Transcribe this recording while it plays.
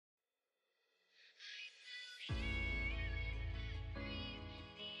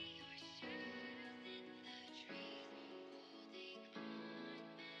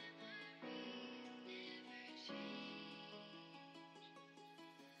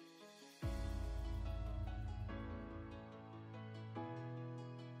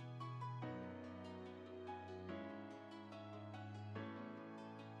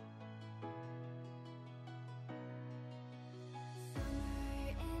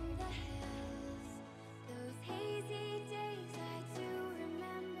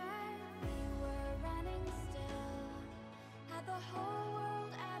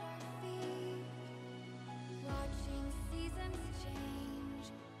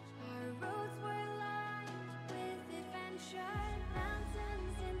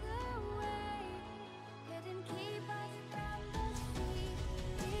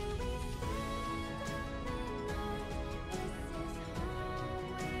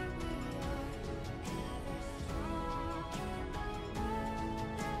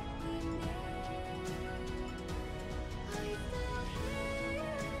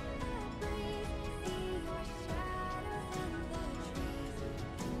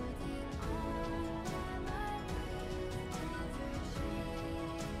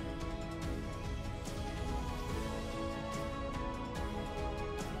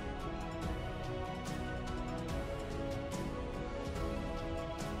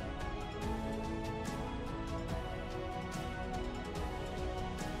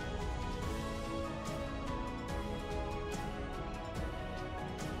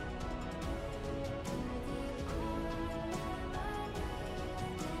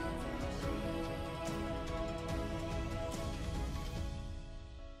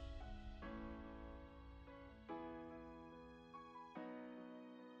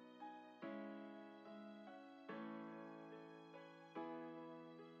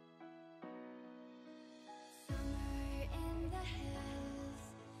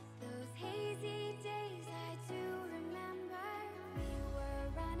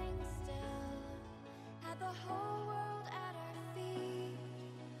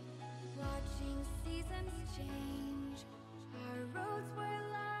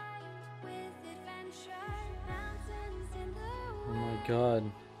Oh my god.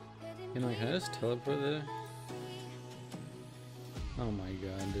 You know, can I just teleport there? Oh my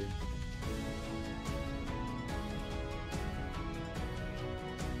god, dude.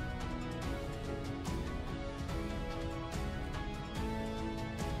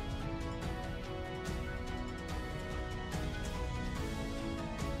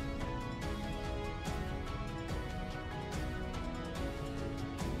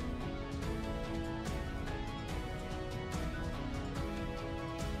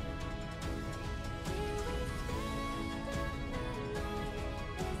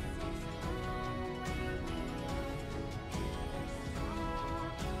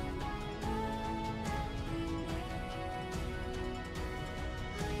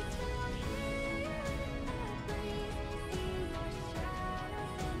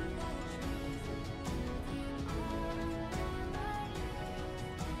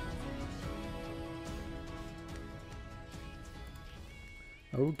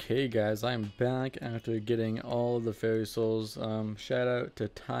 Okay guys, I'm back after getting all of the fairy souls. Shout out to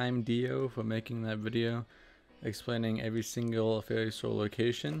TimeDeo for making that video explaining every single fairy soul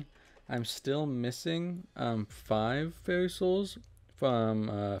location. I'm still missing 5 fairy souls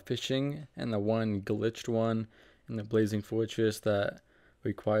from fishing and the one glitched one in the blazing fortress that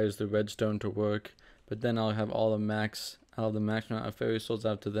requires the redstone to work, but then I'll have all the max amount of fairy souls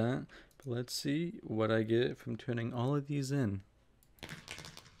after that. But let's see what I get from turning all of these in.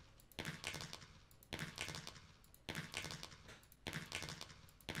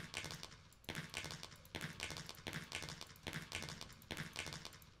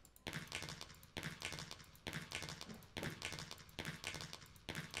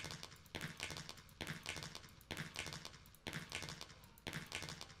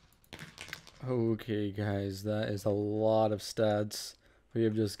 Okay guys, that is a lot of stats we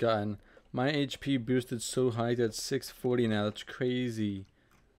have just gotten. My HP boosted so high that it's 640 now, that's crazy.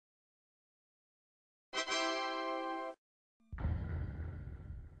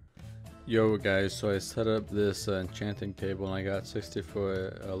 Yo guys, so I set up this enchanting table and I got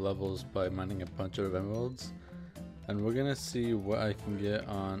 64 levels by mining a bunch of emeralds. And we're gonna see what I can get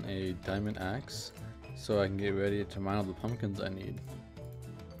on a diamond axe so I can get ready to mine all the pumpkins I need.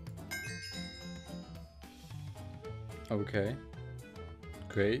 Okay,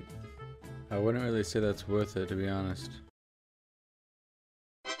 great. I wouldn't really say that's worth it, to be honest.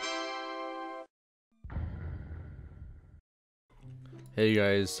 Hey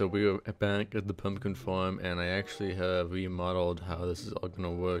guys, so we are back at the pumpkin farm and I actually have remodeled how this is all gonna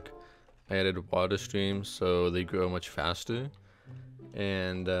work. I added water streams so they grow much faster,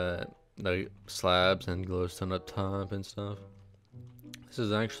 and like slabs and glowstone up top and stuff. This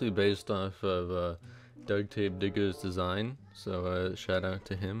is actually based off of ducttapedigger's design, so shout out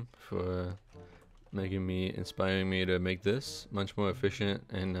to him for inspiring me to make this much more efficient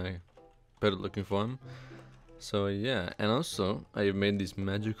and better looking farm. So yeah, and also I made these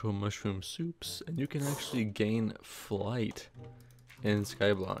magical mushroom soups, and you can actually gain flight in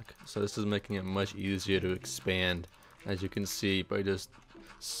Skyblock. So this is making it much easier to expand, as you can see, by just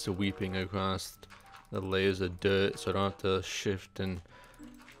sweeping across the layers of dirt, so I don't have to shift and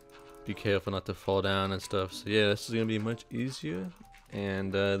be careful not to fall down and stuff. So yeah, this is gonna be much easier,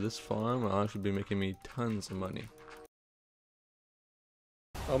 and this farm will actually be making me tons of money.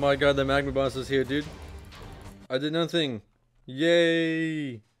 Oh my god, the magma boss is here, dude. I did nothing.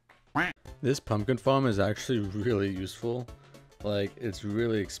 Yay! This pumpkin farm is actually really useful. Like, it's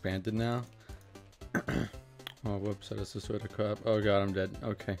really expanded now. Oh, whoops, I just destroyed a crop. Oh god, I'm dead.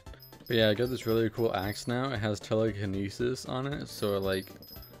 Okay. But yeah, I got this really cool axe now. It has telekinesis on it, so like,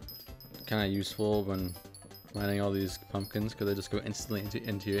 kind of useful when mining all these pumpkins because they just go instantly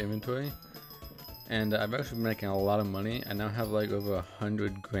into your inventory. And I've actually been making a lot of money. I now have like over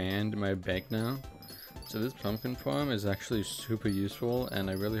 100 grand in my bank now. So this pumpkin farm is actually super useful, and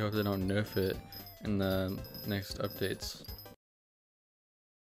I really hope they don't nerf it in the next updates.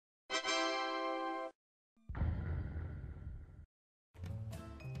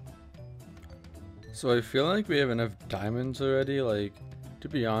 So I feel like we have enough diamonds already. Like, to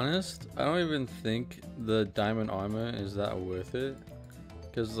be honest, I don't even think the diamond armor is that worth it,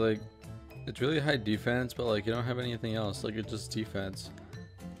 because like it's really high defense, but like you don't have anything else. Like, it's just defense,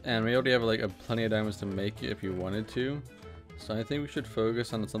 and we already have like plenty of diamonds to make it if you wanted to. So I think we should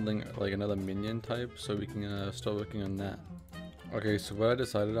focus on something like another minion type, so we can start working on that. Okay, so what I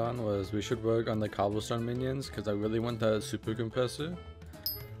decided on was we should work on the cobblestone minions, because I really want that super compressor.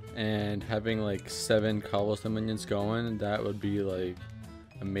 And having like 7 cobblestone minions going, that would be like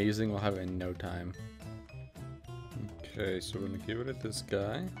amazing. We'll have it in no time. Okay, so we're gonna give it to this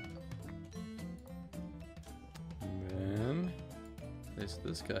guy. And then place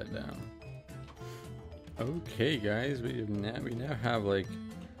this guy down. Okay, guys, we now have like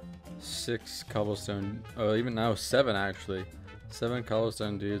 6 cobblestone, or even now 7 actually. 7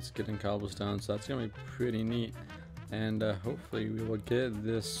 cobblestone dudes getting cobblestone, so that's gonna be pretty neat. And hopefully we will get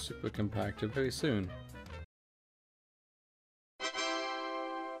this super compactor very soon.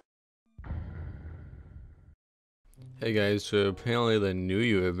 Hey guys, so apparently the New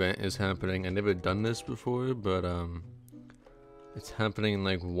Year event is happening. I've never done this before, but it's happening in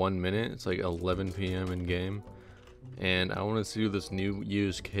like 1 minute. It's like 11 p.m. in game. And I want to see what this New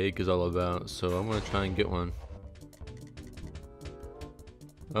Year's cake is all about, so I'm gonna try and get one.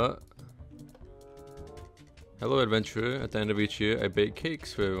 Hello adventurer, at the end of each year I bake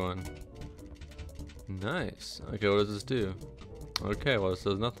cakes for everyone. Nice. Okay, what does this do? Okay, well this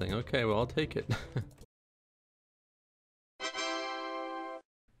does nothing. Okay, well I'll take it.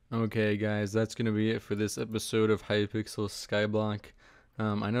 Okay guys, that's gonna be it for this episode of Hypixel Skyblock.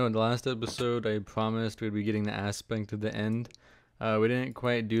 I know in the last episode I promised we'd be getting the aspect at the end. We didn't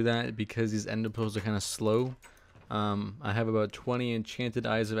quite do that because these ender pearls are kind of slow. I have about 20 enchanted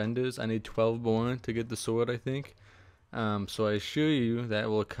eyes of enders. I need 12 more to get the sword, I think. So I assure you that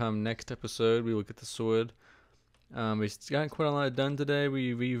will come next episode. We will get the sword. We got quite a lot done today.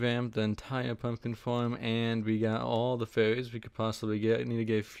 We revamped the entire pumpkin farm, and we got all the fairies we could possibly get. I need to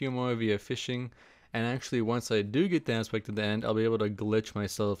get a few more via fishing. And actually, once I do get the aspect at the end, I'll be able to glitch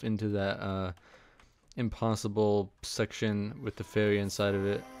myself into that impossible section with the fairy inside of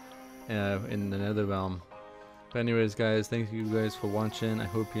it in the nether realm. But anyways guys, thank you guys for watching. I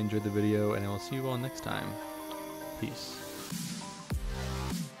hope you enjoyed the video, and I will see you all next time. Peace.